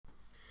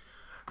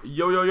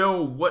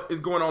Yo, what is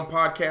going on,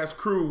 podcast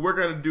crew? We're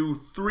going to do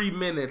 3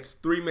 minutes.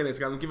 3 minutes.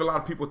 Going to give a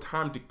lot of people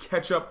time to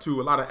catch up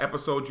to a lot of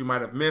episodes you might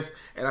have missed.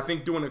 And I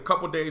think doing a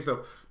couple days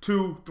of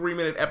 2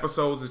 3-minute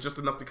episodes is just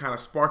enough to kind of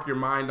spark your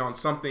mind on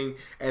something.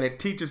 And it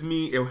teaches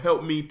me, it'll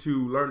help me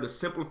to learn to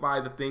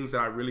simplify the things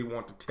that I really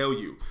want to tell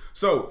you.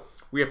 So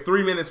we have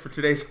 3 minutes for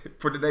today's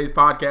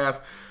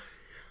podcast.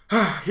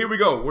 Here we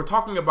go. We're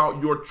talking about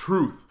your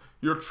truth.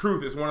 Your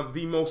truth is one of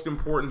the most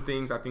important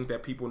things I think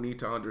that people need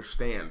to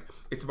understand.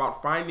 It's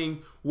about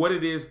finding what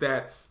it is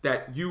that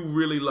you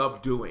really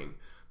love doing.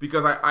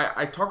 Because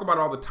I talk about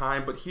it all the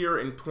time, but here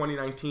in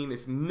 2019,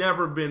 it's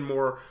never been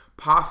more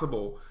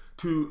possible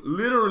to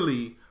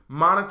literally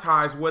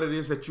monetize what it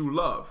is that you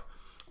love.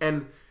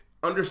 And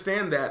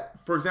understand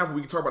that, for example,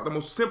 we can talk about the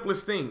most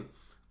simplest thing.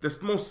 The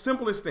most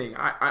simplest thing.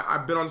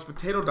 I've been on this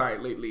potato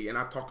diet lately, and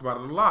I've talked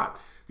about it a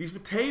lot. These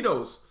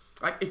potatoes,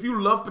 like if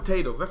you love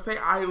potatoes, let's say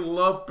I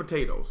love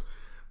potatoes.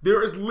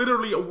 There is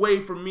literally a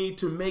way for me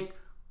to make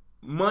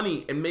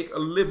money and make a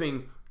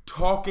living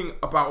talking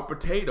about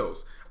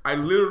potatoes. I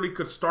literally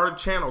could start a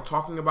channel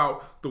talking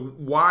about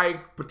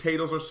why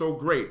potatoes are so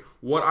great,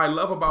 what I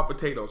love about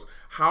potatoes,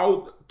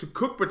 how to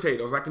cook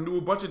potatoes. I can do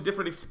a bunch of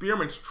different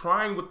experiments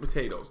trying with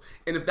potatoes.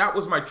 And if that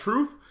was my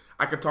truth,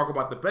 I could talk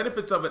about the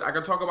benefits of it. I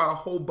could talk about a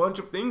whole bunch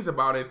of things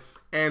about it.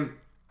 And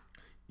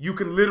you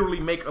can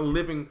literally make a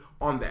living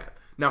on that.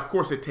 Now, of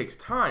course, it takes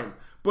time,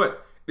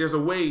 but there's a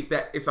way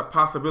that it's a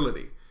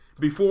possibility.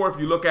 Before, if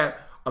you look at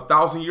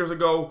 1,000 years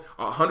ago,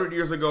 100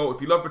 years ago,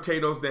 if you love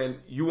potatoes, then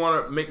you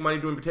want to make money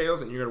doing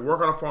potatoes, and you're going to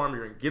work on a farm.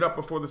 You're going to get up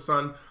before the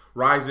sun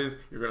rises.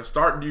 You're going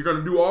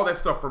to do all that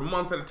stuff for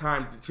months at a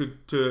time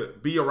to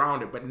be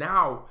around it. But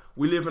now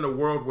we live in a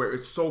world where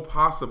it's so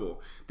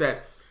possible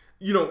that,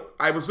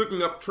 I was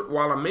looking up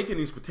while I'm making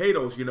these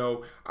potatoes,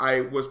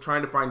 I was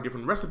trying to find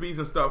different recipes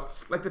and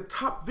stuff. Like the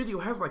top video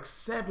has like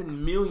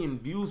 7 million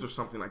views or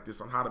something like this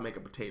on how to make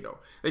a potato.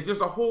 Like there's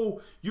a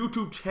whole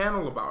YouTube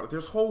channel about it.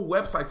 There's whole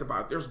websites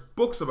about it. There's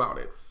books about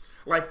it.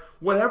 Like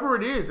whatever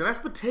it is, and that's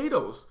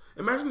potatoes.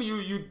 Imagine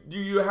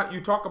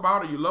you talk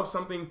about it, you love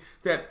something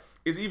that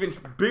is even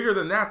bigger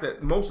than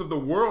that most of the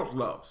world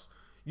loves.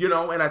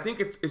 And I think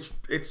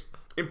it's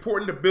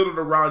important to build it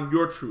around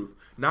your truth.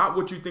 Not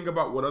what you think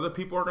about what other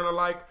people are going to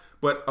like,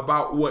 but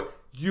about what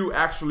you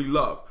actually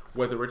love.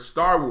 Whether it's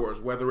Star Wars,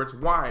 whether it's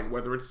wine,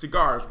 whether it's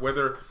cigars,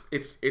 whether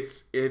it's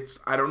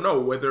I don't know,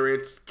 whether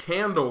it's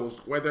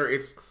candles, whether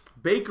it's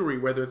bakery,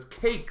 whether it's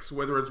cakes,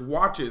 whether it's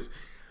watches.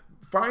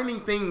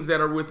 Finding things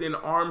that are within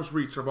arm's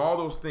reach of all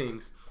those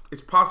things,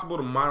 it's possible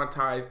to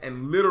monetize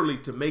and literally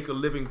to make a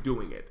living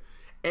doing it.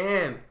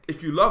 And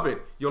if you love it,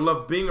 you'll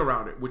love being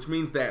around it, which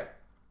means that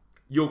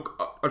you'll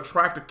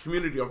attract a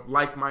community of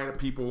like-minded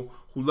people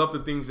who love the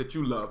things that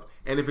you love.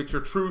 And if it's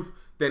your truth,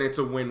 then it's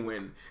a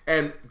win-win.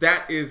 And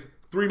that is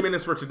 3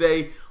 minutes for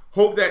today.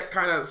 Hope that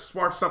kind of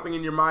sparks something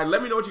in your mind.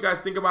 Let me know what you guys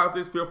think about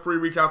this. Feel free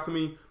to reach out to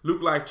me,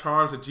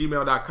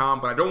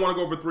 lukelifecharms@gmail.com. But I don't want to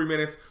go over 3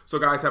 minutes. So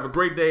guys, have a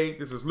great day.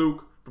 This is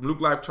Luke from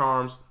Luke Life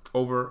Charms,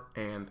 over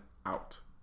and out.